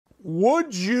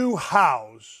Would you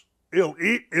house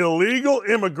illegal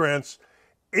immigrants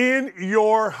in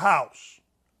your house,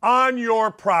 on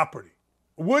your property?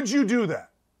 Would you do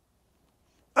that?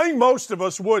 I think most of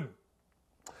us wouldn't.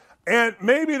 And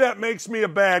maybe that makes me a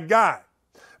bad guy.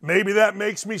 Maybe that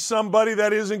makes me somebody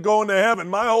that isn't going to heaven.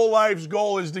 My whole life's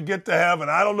goal is to get to heaven.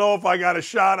 I don't know if I got a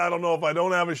shot. I don't know if I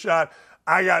don't have a shot.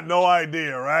 I got no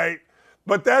idea, right?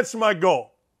 But that's my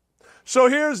goal. So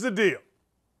here's the deal.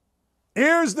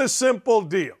 Here's the simple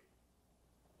deal.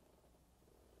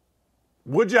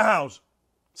 Would you house them?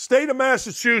 State of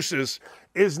Massachusetts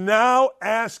is now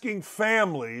asking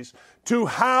families to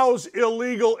house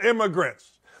illegal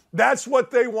immigrants. That's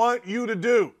what they want you to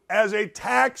do. As a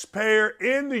taxpayer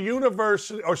in the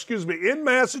university, or excuse me, in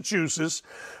Massachusetts,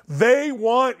 they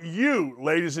want you,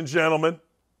 ladies and gentlemen,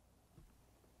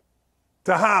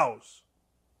 to house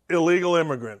illegal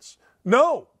immigrants.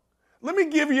 No. Let me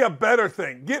give you a better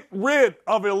thing. Get rid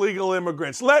of illegal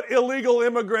immigrants. Let illegal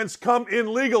immigrants come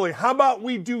in legally. How about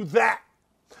we do that?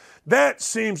 That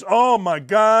seems, oh my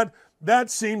God,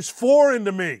 that seems foreign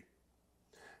to me.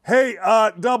 Hey,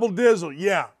 Double Dizzle,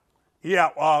 yeah,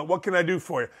 what can I do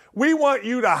for you? We want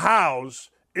you to house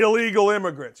illegal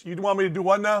immigrants. You want me to do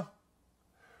what now?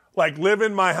 Like live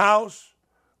in my house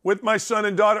with my son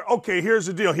and daughter? Okay, here's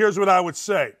the deal. Here's what I would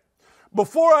say.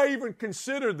 Before I even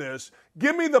consider this,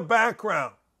 give me the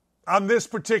background on this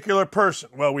particular person.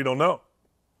 Well, we don't know.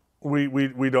 We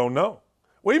don't know.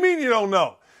 What do you mean you don't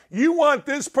know? You want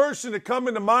this person to come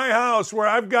into my house where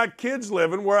I've got kids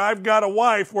living, where I've got a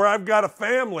wife, where I've got a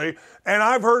family, and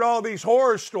I've heard all these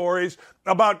horror stories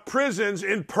about prisons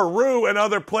in Peru and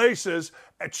other places,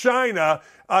 China,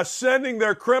 sending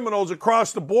their criminals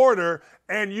across the border,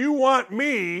 and you want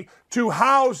me to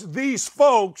house these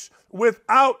folks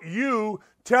without you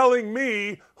telling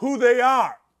me who they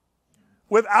are,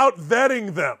 without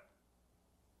vetting them.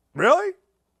 Really?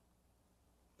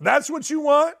 That's what you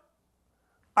want?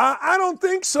 I don't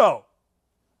think so.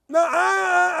 No,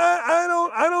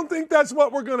 I don't think that's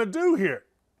what we're going to do here.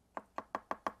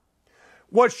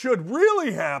 What should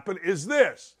really happen is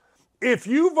this. If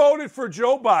you voted for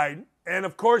Joe Biden, and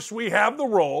of course we have the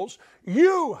rolls,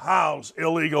 you house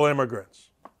illegal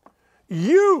immigrants.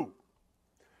 You.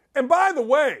 And by the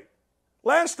way,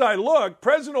 last I looked,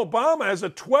 President Obama has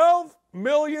a $12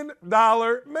 million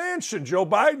mansion. Joe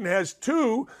Biden has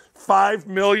two $5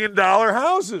 million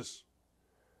houses.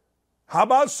 How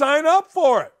about sign up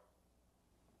for it?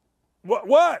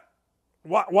 What?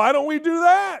 Why don't we do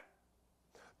that?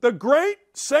 The great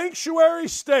sanctuary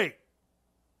state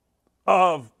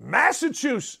of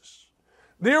Massachusetts,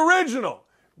 the original,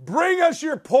 bring us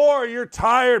your poor, you're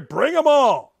tired, bring them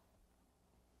all.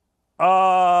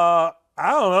 I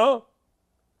don't know.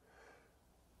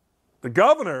 The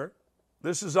governor,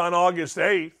 this is on August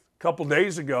 8th, a couple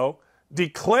days ago,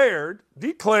 declared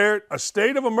a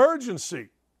state of emergency.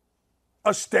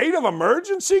 A state of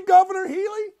emergency, Governor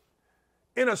Healy?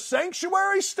 In a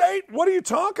sanctuary state? What are you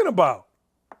talking about?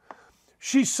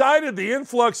 She cited the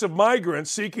influx of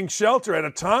migrants seeking shelter at a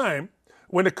time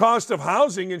when the cost of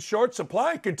housing in short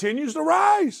supply continues to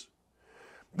rise.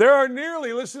 There are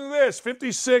nearly, listen to this,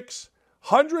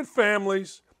 5,600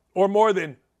 families or more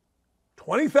than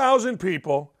 20,000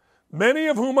 people, many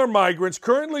of whom are migrants,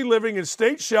 currently living in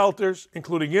state shelters,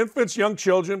 including infants, young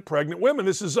children, pregnant women.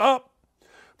 This is up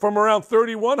from around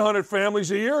 3,100 families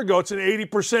a year ago. It's an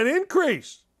 80%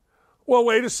 increase. Well,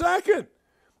 wait a second.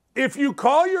 If you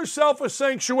call yourself a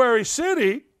sanctuary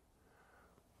city,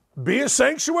 be a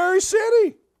sanctuary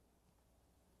city.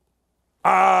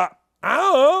 I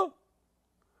don't know.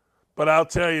 But I'll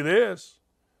tell you this,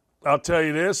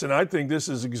 and I think this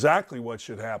is exactly what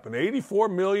should happen. 84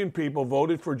 million people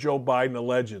voted for Joe Biden,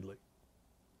 allegedly.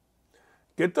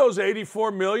 Get those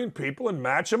 84 million people and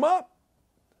match them up.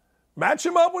 Match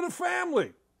him up with a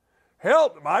family.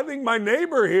 Hell, I think my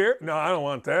neighbor here, no, I don't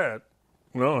want that.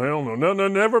 No, hell no. No,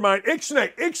 never mind.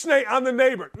 Ixnay on the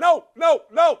neighbor. No.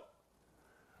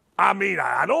 I mean,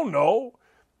 I don't know.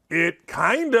 It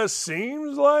kind of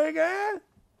seems like,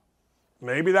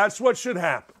 maybe that's what should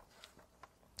happen.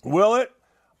 Will it?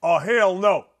 Oh, hell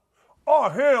no. Oh,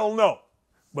 hell no.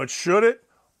 But should it?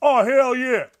 Oh, hell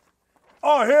yeah.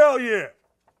 Oh, hell yeah.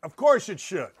 Of course it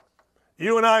should.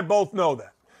 You and I both know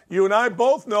that. You and I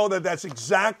both know that that's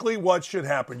exactly what should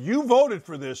happen. You voted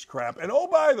for this crap. And oh,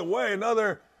 by the way,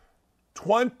 another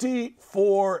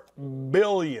 24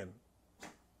 billion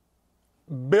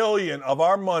of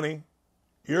our money,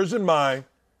 yours and mine,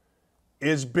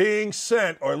 is being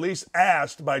sent, or at least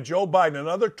asked by Joe Biden.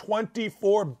 Another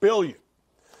 24 billion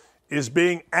is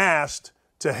being asked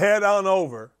to head on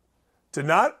over to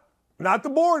not the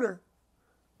border,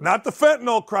 Not the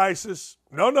fentanyl crisis.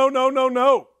 No, no, no, no,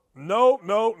 no. No,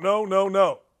 no, no, no,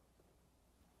 no.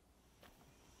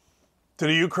 To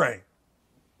the Ukraine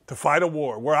to fight a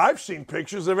war where I've seen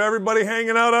pictures of everybody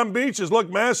hanging out on beaches.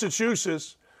 Look,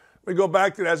 Massachusetts, we go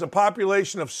back to it, has a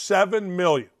population of 7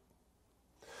 million.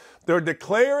 They're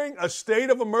declaring a state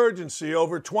of emergency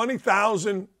over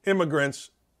 20,000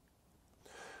 immigrants.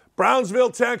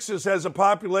 Brownsville, Texas has a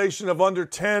population of under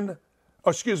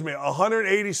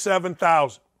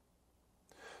 187,000.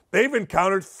 They've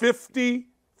encountered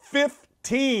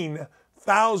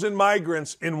 15,000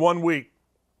 migrants in 1 week.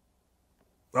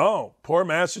 Oh, poor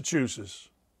Massachusetts.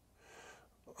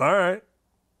 All right.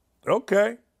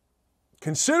 Okay.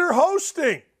 Consider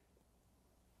hosting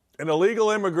an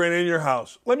illegal immigrant in your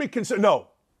house. Let me consider. No,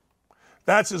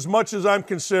 that's as much as I'm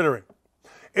considering.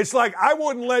 It's like I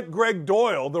wouldn't let Greg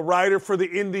Doyle, the writer for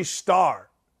the Indy Star,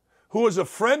 who was a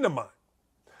friend of mine,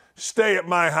 stay at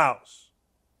my house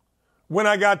when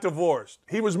I got divorced.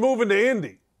 He was moving to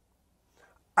Indy.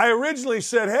 I originally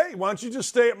said, hey, why don't you just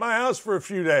stay at my house for a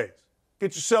few days?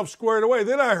 Get yourself squared away.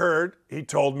 Then I heard, he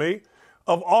told me,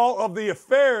 of all of the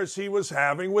affairs he was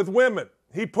having with women.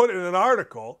 He put in an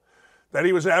article that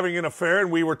he was having an affair,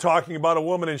 and we were talking about a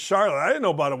woman in Charlotte. I didn't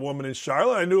know about a woman in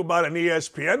Charlotte. I knew about an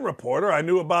ESPN reporter. I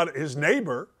knew about his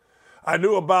neighbor. I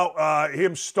knew about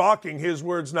him stalking, his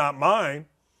words, not mine,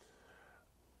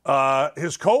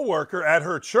 his coworker at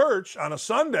her church on a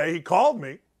Sunday. He called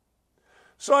me.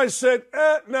 So I said,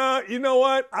 no, you know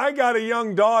what? I got a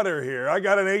young daughter here. I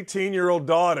got an 18-year-old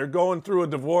daughter going through a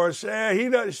divorce. She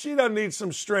doesn't need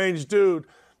some strange dude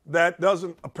that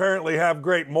doesn't apparently have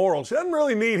great morals. She doesn't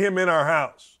really need him in our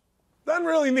house. Doesn't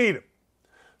really need him.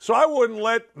 So I wouldn't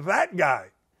let that guy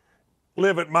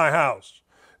live at my house.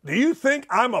 Do you think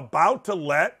I'm about to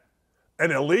let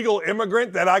an illegal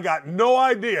immigrant that I got no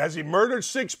idea, has he murdered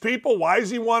 6 people? Why does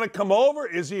he want to come over?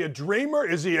 Is he a dreamer?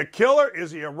 Is he a killer?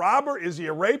 Is he a robber? Is he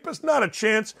a rapist? Not a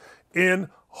chance in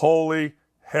holy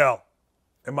hell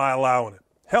am I allowing it.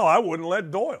 Hell, I wouldn't let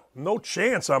Doyle. No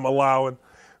chance I'm allowing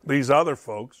these other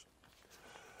folks.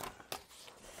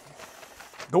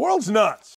 The world's nuts.